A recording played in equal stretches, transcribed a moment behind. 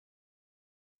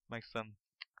make some.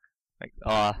 Like,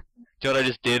 do you know what I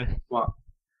just did? What?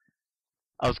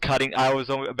 I was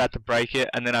about to break it,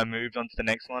 and then I moved on to the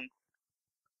next one.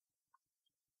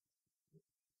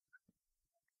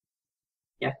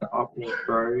 You have to open it,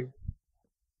 bro.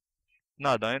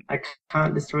 No, I don't. I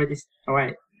can't destroy this. Oh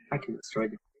wait, I can destroy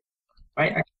this.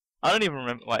 Wait, I don't even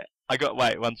remember. Wait,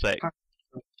 wait, 1 sec.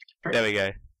 There we go.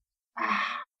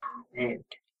 Man.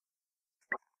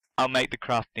 I'll make the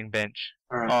crafting bench.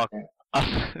 Alright. Oh,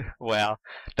 wow.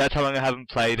 That's how long I haven't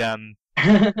played, thing.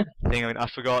 I mean, I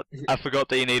forgot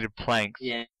that you needed planks.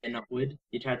 Yeah, not wood.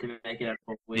 You tried to make it out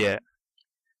of wood. Yeah.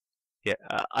 Yeah,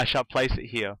 I shall place it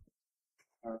here.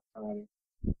 Where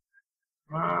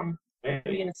are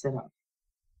we gonna set up?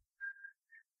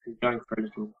 We're going for a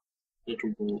little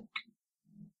walk.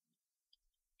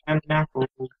 And an apple.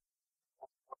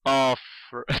 Oh,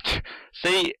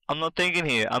 see, I'm not thinking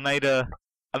here. I made a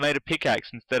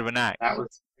pickaxe instead of an axe. That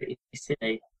was pretty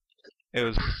silly. It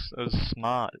was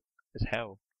smart as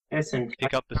hell. There's some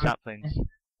Pick up the saplings.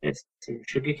 There's some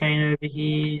sugarcane over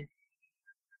here.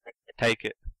 Take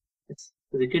it. There's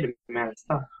a good amount of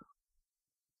stuff.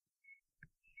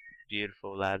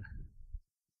 Beautiful, lad.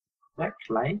 Is that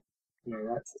clay? No,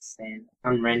 that's the sand.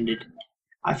 Unrendered.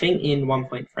 I think in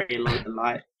 1.3 a lot of the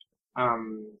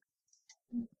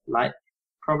light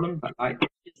problem, but light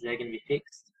glitches, they're gonna be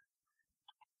fixed.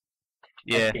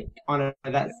 Yeah. I think. Oh no,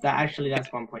 that's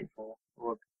 1.4.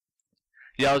 Or,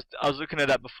 yeah, I was looking at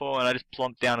that before, and I just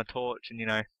plonked down a torch, and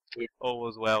yeah. all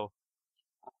was well.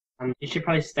 You should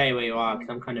probably stay where you are,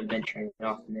 because I'm kind of venturing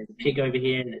off. And there's a pig over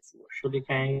here, and there's sugar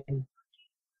cane.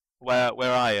 Where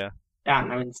are you? Down,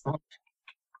 no, it's not.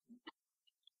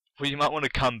 Well, you might want to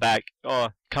come back. Oh,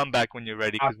 come back when you're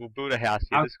ready, because we'll build a house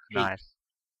here. This is nice.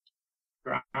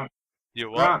 Grant You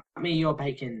what? me your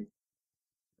bacon.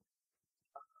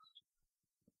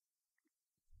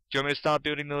 Do you want me to start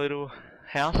building the little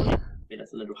house?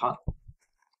 That's a little hut.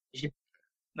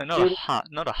 No, not a hut.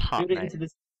 Not a hut, Build it mate. into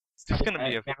this. It's gonna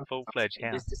be a full-fledged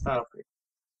house. Just to start off with.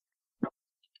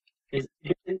 Because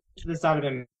to the side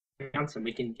of a mountain,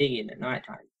 we can dig in at night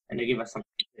time, and it'll give us something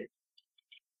to do.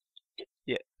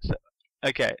 Yeah. So,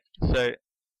 okay. So,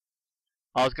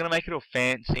 I was gonna make it all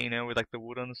fancy, with like the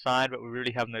wood on the side, but we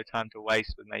really have no time to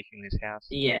waste with making this house.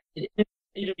 Yeah,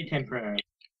 it'll be temporary.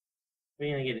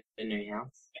 We're gonna get a new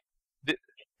house.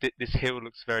 This hill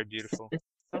looks very beautiful.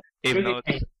 Even though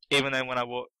when I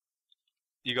walk,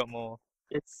 you got more.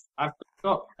 I've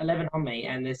got 11 on me,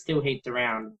 and there's still heaps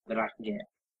around that I can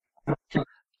get.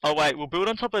 Oh wait, we'll build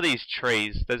on top of these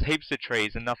trees. There's heaps of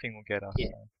trees, and nothing will get us. Yeah.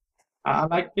 I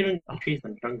like building trees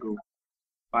on jungle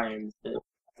biomes, but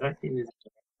I don't think there's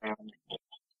around.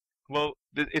 Well,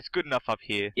 it's good enough up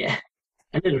here. Yeah,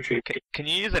 a little tree. Can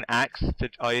you use an axe to?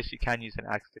 Oh yes, you can use an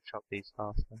axe to chop these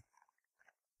faster.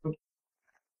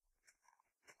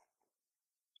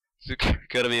 It's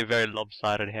gotta be a very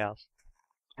lopsided house.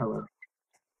 Hello.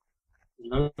 As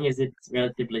long as it's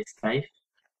relatively safe.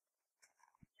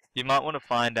 You might want to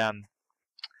find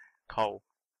coal.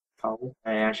 Coal?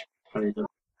 I should probably do it.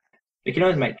 We can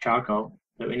always make charcoal,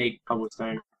 but we need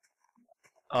cobblestone.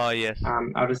 Oh yes.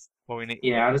 I'll just What we need.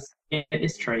 Yeah, I'll just get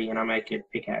this tree and I'll make a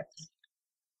pickaxe.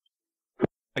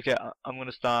 Okay, I'm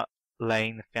gonna start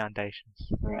laying the foundations.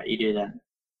 Alright, you do that.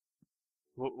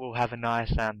 We'll have a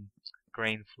nice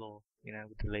green floor,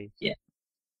 with the leaves. Yeah.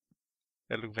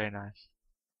 That'll look very nice.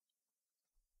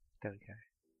 There we go.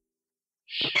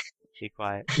 Shh, be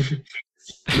quiet.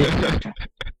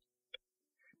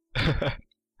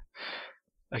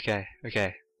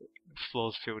 Okay.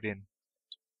 Floor's filled in.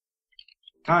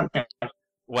 Can't tell.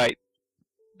 Wait,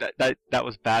 that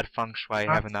was bad feng shui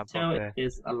having that block there. If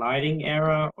there's a lighting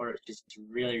error or it's just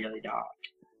really, really dark.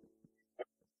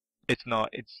 It's not.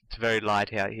 It's very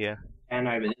light out here. I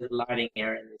know, but there's a lighting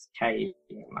error in this cave.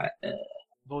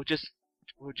 Well, just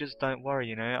don't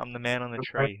worry. I'm the man on the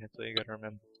tree. That's all you gotta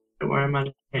remember. Don't worry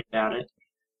about it.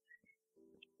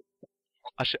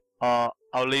 I'll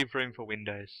leave room for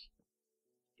windows.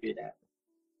 Do that.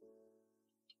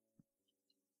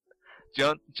 Do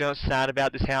you know what's sad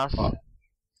about this house? What?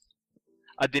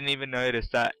 I didn't even notice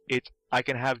that I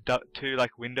can have two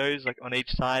windows on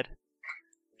each side.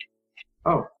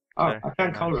 Oh, So, I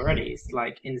found nice. coal already. It's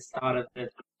in the start of the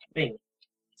thing.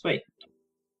 Sweet.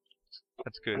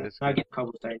 That's good. That's I'll good. get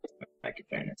cobblestone to make a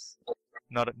furnace.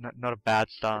 Not a bad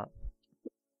start.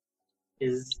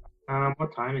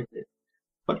 What time is it?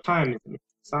 What time is it?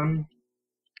 Sun?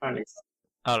 Oh, it's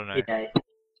I don't know. midday.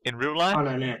 In real life? Oh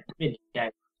no, midday.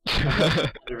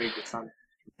 I to read the sun.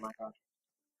 Oh my god.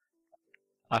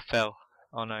 I fell.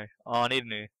 Oh no. Oh, I need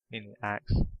a new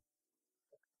axe.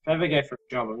 If I ever go for a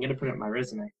job, I'm gonna put it on my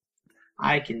resume.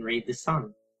 I can read the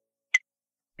sun.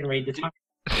 can read the time.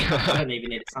 I don't even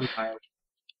need a sundial.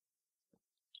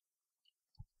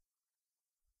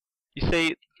 You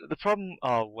see, the problem.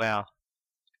 Oh wow.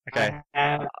 Okay, I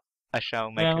have I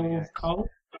shall make a 12 coal.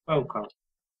 12 coal.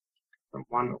 From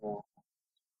 1 ore.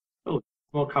 Oh,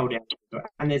 more coal down here.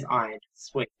 And there's iron.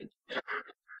 Sweet.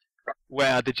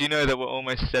 Wow, did you know that we're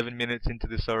almost 7 minutes into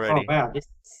this Oh already? wow,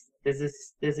 there's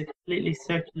a completely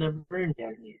circular room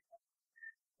down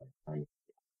here.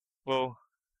 Well,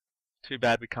 too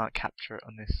bad we can't capture it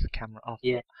on this camera. Oh,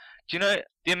 Yeah. do you know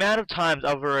the amount of times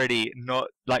I've already not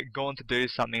like gone to do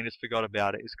something and just forgot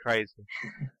about it is crazy.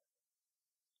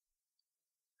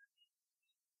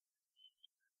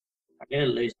 I'm gonna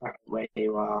lose track of where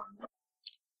you are.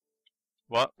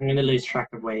 What? I'm gonna lose track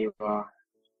of where you are.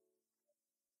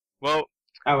 Well,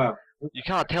 Oh well. you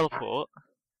can't teleport.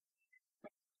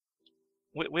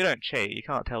 We don't cheat. You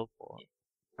can't teleport.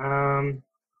 I'm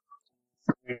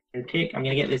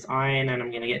gonna get this iron and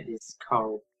I'm gonna get this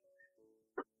coal.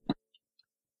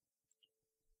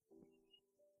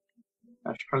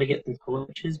 I should probably get some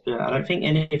torches, but I don't think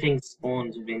anything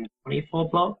spawns within 24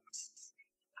 blocks.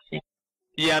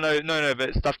 Yeah, no,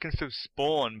 but stuff can still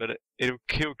spawn, but it'll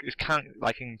kill. It can't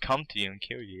like it can come to you and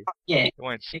kill you. Yeah. It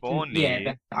won't spawn near Yeah, you.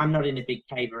 but I'm not in a big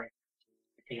cave or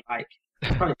anything. Like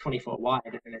it's probably 24 wide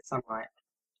and it's sunlight.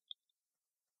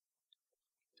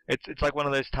 It's like one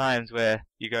of those times where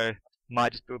you go,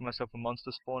 might just build myself a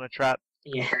monster spawner trap.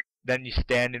 Yeah. Then you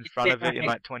stand in front of it in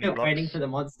like 20 Still blocks. waiting for the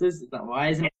monsters. Is that why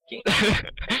isn't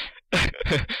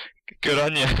it? Good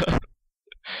on you.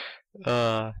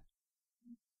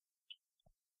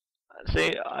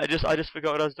 See, I just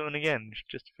forgot what I was doing again.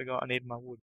 Just forgot I need my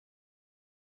wood.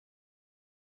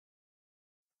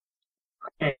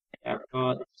 Okay, I've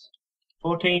got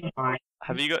 14 iron.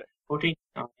 Have you got? 14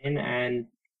 iron and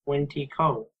 20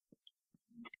 coal.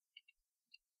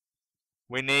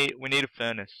 We need a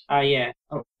furnace. Yeah.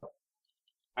 Oh,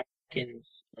 I can.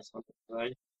 That's not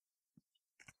good.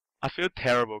 I feel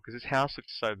terrible because this house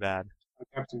looks so bad. I'll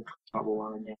grab some cobble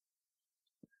while I'm there.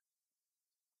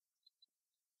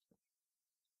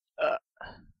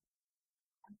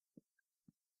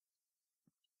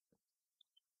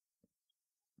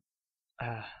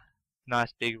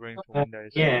 Nice big room for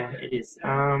windows. Yeah, it is.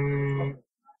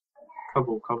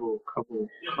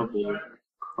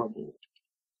 Cobble.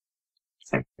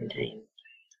 17.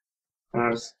 And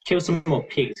I'll just kill some more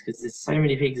pigs because there's so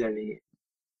many pigs over here.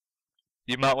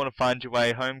 You might want to find your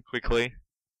way home quickly.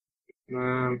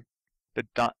 The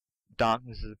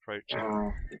darkness is approaching.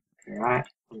 Right,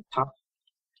 on top.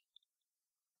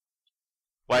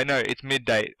 Wait, no, it's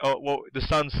midday. Oh, well, the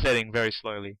sun's setting very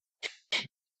slowly.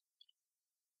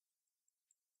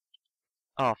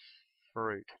 Oh,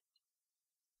 fruit.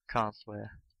 Can't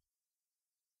swear.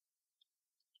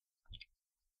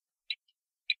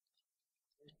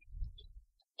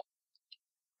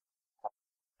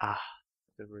 Ah,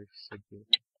 the roof's so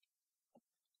beautiful.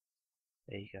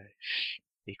 There you go. Shh,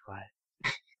 be quiet.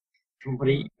 What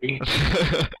are you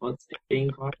what's it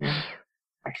being quiet now?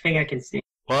 I think I can see.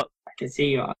 What? I can see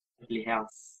your ugly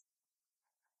house.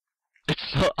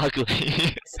 It's not ugly.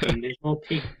 There's more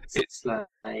pigs. It's like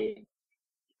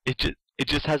It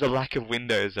just has a lack of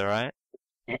windows, alright?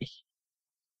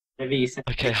 maybe you said.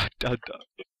 Okay,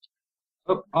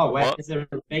 Oh, wait, What? there's a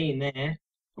ravine there.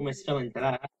 Almost fell into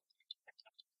that.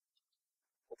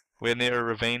 we're near a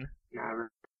ravine. No,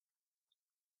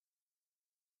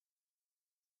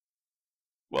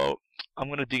 Well, I'm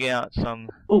gonna dig out some.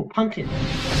 oh, pumpkin.